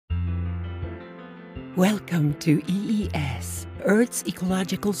Welcome to EES, Earth's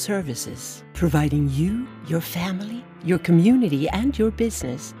Ecological Services, providing you, your family, your community, and your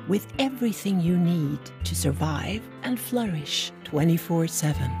business with everything you need to survive and flourish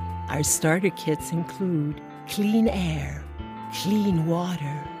 24/7. Our starter kits include clean air, clean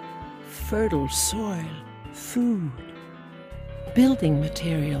water, fertile soil, food, building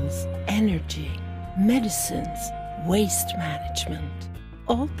materials, energy, medicines, waste management,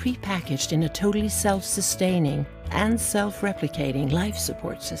 all prepackaged in a totally self-sustaining and self-replicating life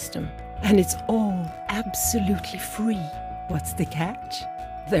support system. And it's all absolutely free. What's the catch?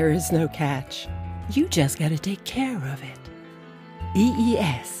 There is no catch. You just gotta take care of it.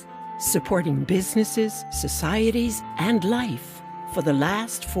 EES, supporting businesses, societies, and life for the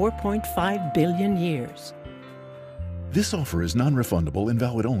last 4.5 billion years. This offer is non-refundable and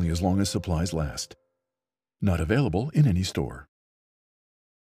valid only as long as supplies last. Not available in any store.